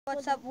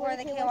What's up, we're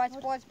the KY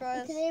Sports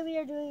Bros. Today we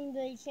are doing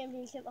the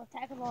championship of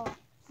tackleball.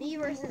 Me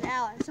versus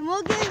Alex. And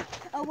we'll give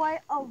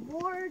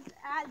awards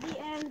at the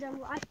end.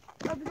 Are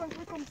we going to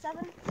click on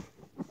 7?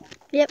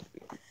 Yep.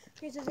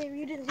 Okay, so Xavier,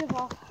 you did the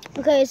ball.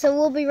 Okay, so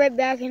we'll be right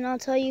back and I'll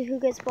tell you who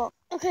gets ball.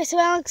 Okay, so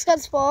Alex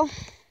got ball.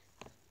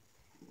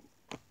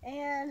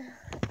 And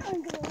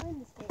I'm going to win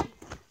this game.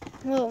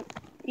 Well,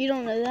 you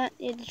don't know that.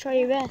 You have to try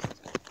your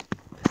best.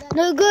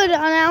 No good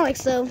on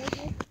Alex, though.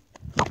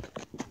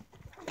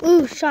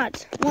 Ooh,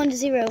 shot.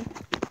 1-0.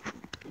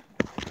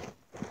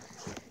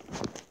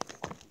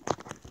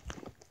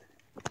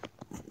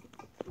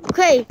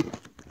 Okay,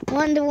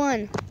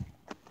 1-1.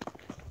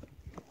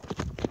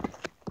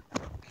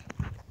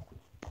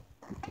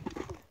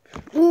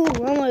 Ooh,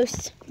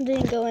 almost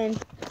didn't go in.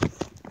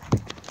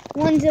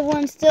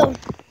 1-1 still.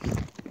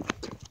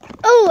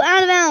 Oh,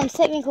 out of bounds.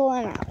 Technical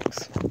on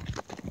Alex.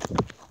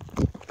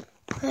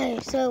 Okay,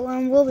 so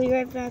we'll be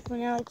right back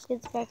when Alex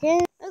gets back in.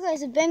 Okay,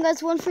 so Ben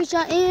got one free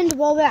shot and the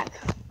ball back.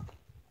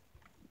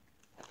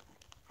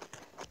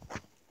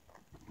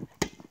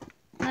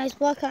 Nice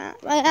block.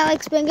 Right,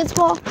 Alex. Ben gets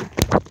ball.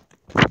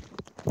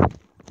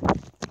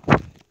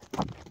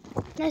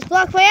 Nice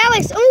block by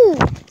Alex. Ooh.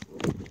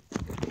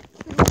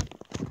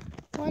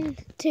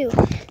 1-2.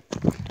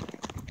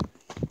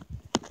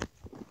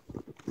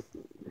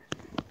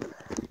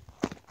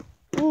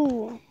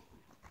 Ooh.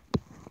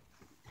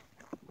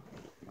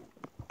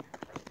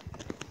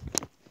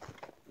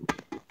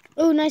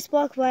 Ooh, nice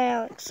block by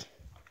Alex.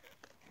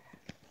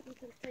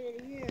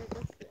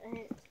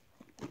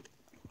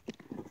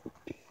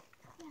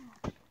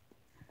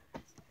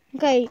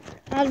 Okay,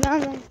 out of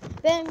bounds.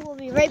 Ben will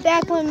be right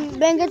back when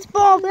Ben gets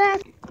ball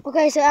back.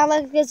 Okay, so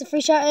Alex gets a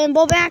free shot and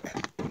ball back.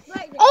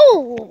 Right.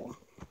 Oh!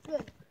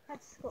 Good.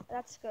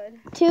 That's good.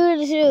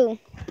 2-2.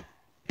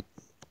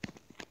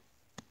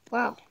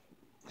 Wow.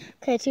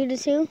 Okay,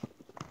 2-2.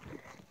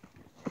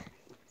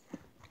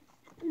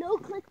 No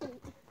clicking.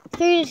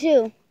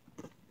 3-2.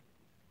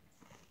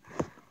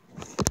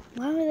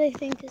 Why would they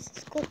think this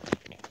is good?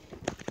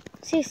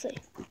 Seriously.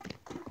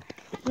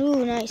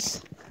 Ooh,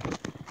 nice.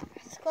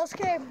 It's a close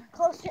game.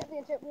 Close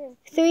championship game.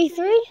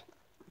 3-3.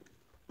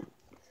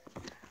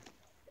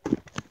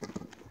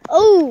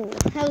 Oh,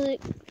 how's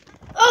it?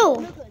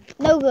 Oh,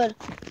 no good.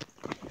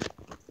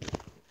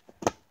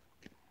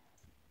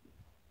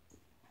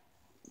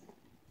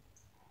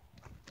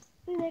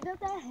 They got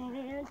that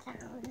hand.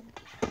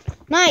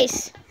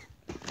 Nice.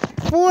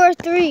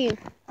 4-3.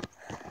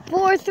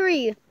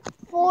 4-3.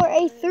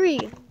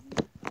 4-3.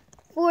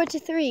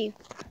 4-3.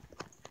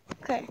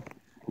 Okay.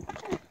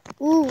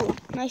 Ooh,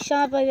 nice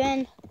shot by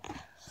Ben.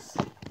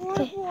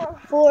 4-4.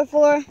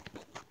 4-4.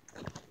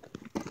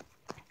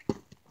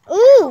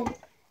 Ooh.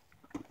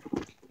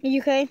 Are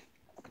you okay?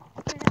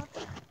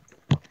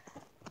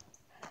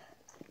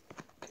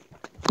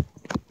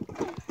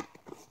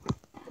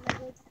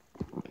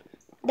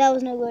 That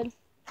was no good.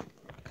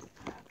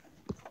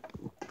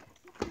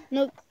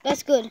 Nope,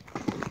 that's good.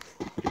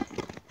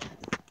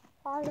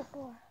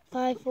 5-4.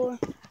 5-4.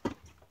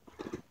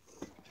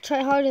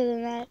 Try harder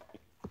than that.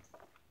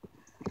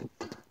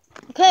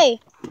 Okay.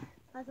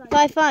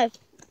 5-5.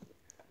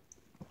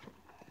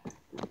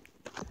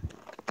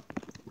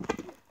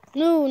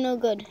 No, no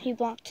good. He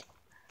blocked.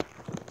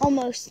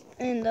 Almost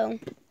in though.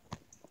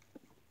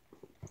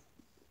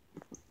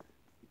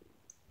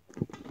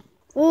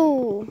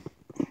 Ooh.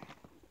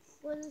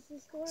 What is the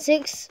score?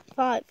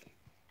 6-5.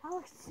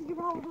 Alex, you're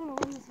probably going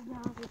to win this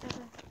now.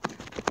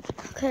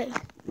 Okay.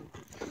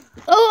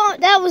 Oh,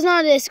 that was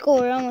not a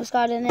score. I almost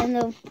got it in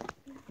though.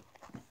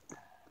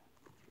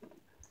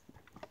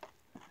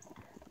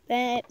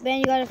 Ben,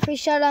 you got a free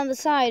shot on the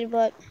side,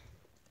 but...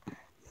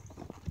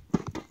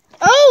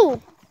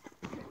 Oh!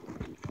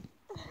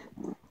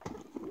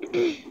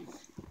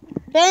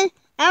 Ben,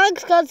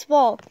 Alex got the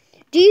ball.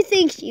 Do you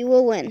think you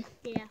will win?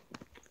 Yeah.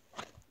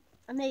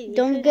 Maybe.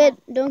 Don't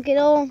get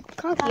all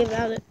cocky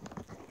about it.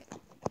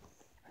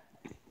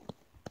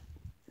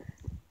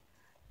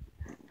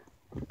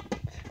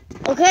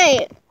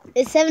 Okay,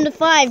 it's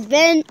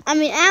 7-5.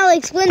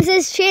 Alex wins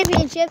this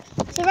championship.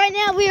 So right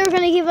now we are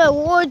gonna give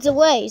awards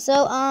away.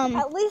 So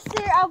at least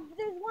there's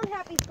one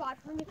happy spot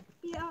for me.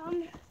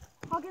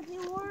 I'll get the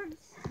awards.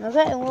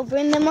 Okay, and we'll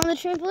bring them on the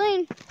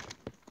trampoline.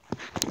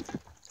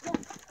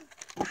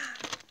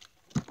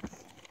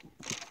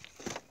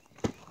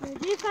 The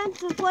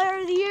defensive player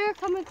of the year,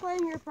 come and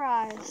claim your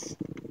prize.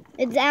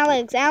 It's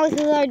Alex. Alex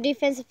is our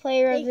defensive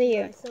player of the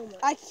year. So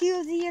IQ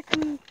of the year,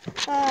 come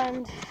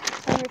and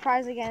claim your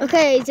prize again.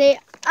 Okay, so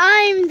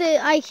I'm the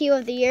IQ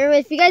of the year.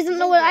 If you guys don't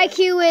know what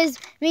IQ is,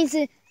 it means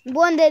the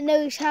one that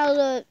knows how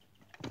to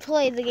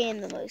play the game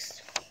the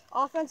most.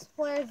 Offensive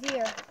player of the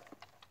year.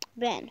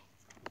 Ben.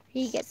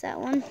 He gets that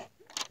one.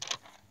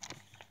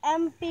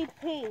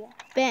 MVP.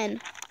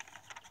 Ben.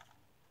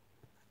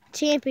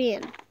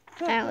 Champion.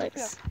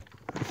 Alex.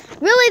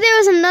 Really, there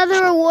was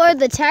another award,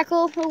 the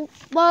tackler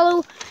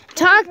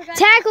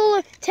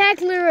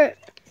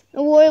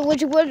award,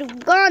 which would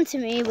have gone to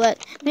me,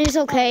 but it's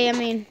okay. I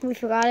mean, we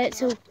forgot it,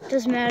 so it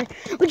doesn't matter.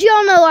 But you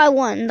all know I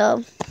won,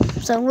 though.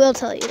 So we'll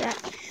tell you that.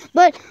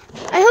 But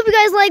I hope you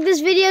guys like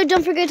this video.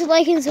 Don't forget to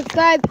like and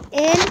subscribe.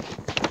 And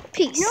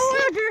peace. No one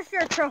will do this to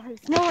your trophies.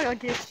 No one will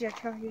do this to your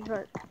trophies,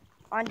 but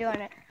I'm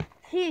doing it.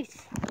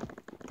 Peace.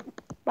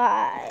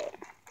 Bye.